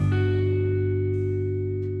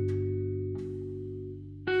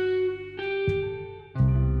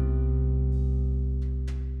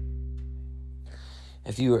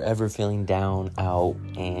if you are ever feeling down, out,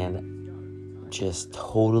 and just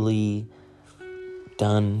totally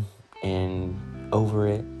done and over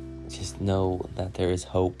it, just know that there is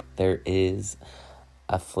hope. There is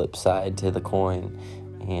a flip side to the coin,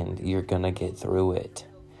 and you're gonna get through it.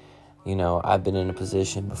 I've been in a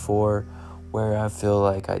position before where I feel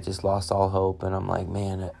like I just lost all hope, and I'm like,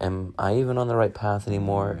 man, am I even on the right path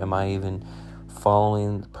anymore? Am I even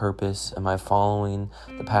following the purpose? Am I following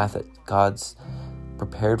the path that God's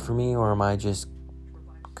prepared for me, or am I just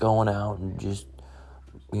going out and just,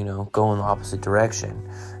 going the opposite direction?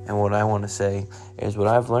 And what I want to say is, what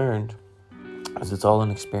I've learned is it's all an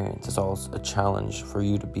experience. It's all a challenge for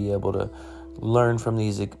you to be able to learn from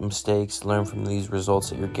these mistakes, learn from these results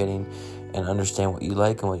that you're getting, and understand what you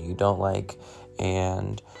like and what you don't like.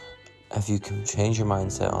 And if you can change your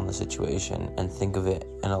mindset on the situation and think of it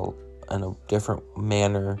in a different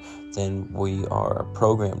manner than we are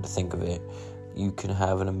programmed to think of it, you can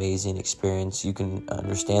have an amazing experience. You can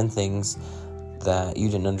understand things that you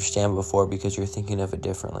didn't understand before because you're thinking of it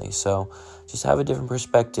differently. So just have a different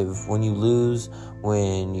perspective. When you lose,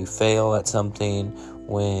 when you fail at something,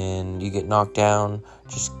 when you get knocked down,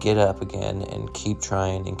 just get up again and keep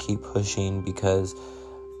trying and keep pushing, because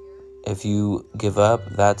if you give up,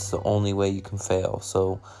 that's the only way you can fail.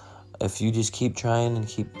 So if you just keep trying and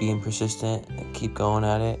keep being persistent and keep going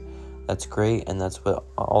at it, that's great, and that's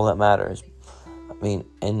all that matters.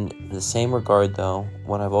 In the same regard though,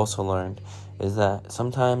 what I've also learned is that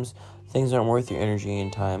sometimes things aren't worth your energy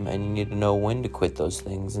and time, and you need to know when to quit those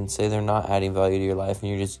things and say they're not adding value to your life,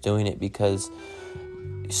 and you're just doing it because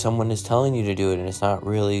someone is telling you to do it, and it's not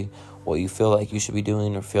really what you feel like you should be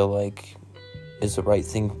doing or feel like is the right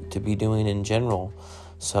thing to be doing in general.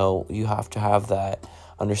 So you have to have that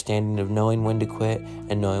understanding of knowing when to quit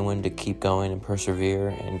and knowing when to keep going and persevere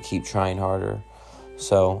and keep trying harder.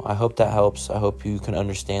 So I hope that helps. I hope you can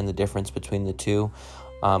understand the difference between the two.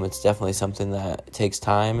 It's definitely something that takes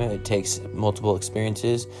time. It takes multiple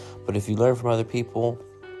experiences. But if you learn from other people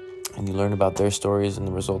and you learn about their stories and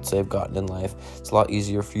the results they've gotten in life, it's a lot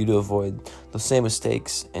easier for you to avoid the same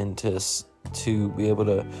mistakes and to be able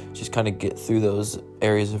to just kind of get through those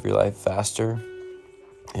areas of your life faster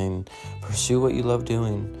and pursue what you love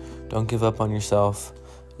doing. Don't give up on yourself.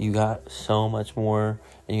 You got so much more,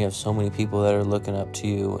 and you have so many people that are looking up to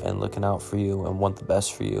you and looking out for you and want the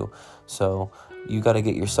best for you. So you got to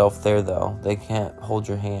get yourself there, though. They can't hold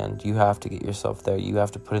your hand. You have to get yourself there. You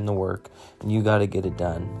have to put in the work, and you got to get it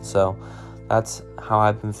done. So that's how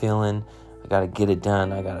I've been feeling. I got to get it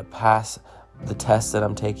done. I got to pass the test that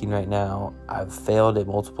I'm taking right now. I've failed it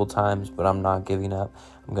multiple times, but I'm not giving up.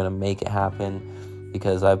 I'm going to make it happen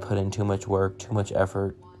because I put in too much work, too much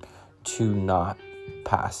effort to not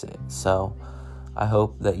pass it. So I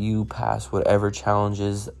hope that you pass whatever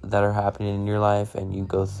challenges that are happening in your life, and you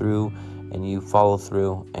go through and you follow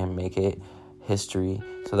through and make it history,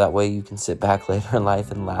 so that way you can sit back later in life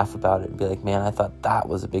and laugh about it and be like, man, I thought that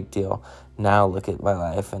was a big deal. Now look at my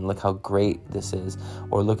life and look how great this is.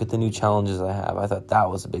 Or look at the new challenges I have. I thought that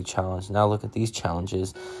was a big challenge. Now look at these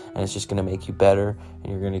challenges, and it's just going to make you better,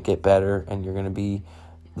 and you're going to get better, and you're going to be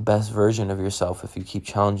the best version of yourself if you keep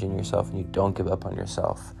challenging yourself and you don't give up on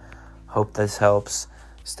yourself. Hope this helps.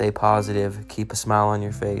 Stay positive, keep a smile on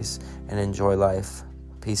your face, and enjoy life.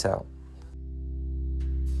 Peace out.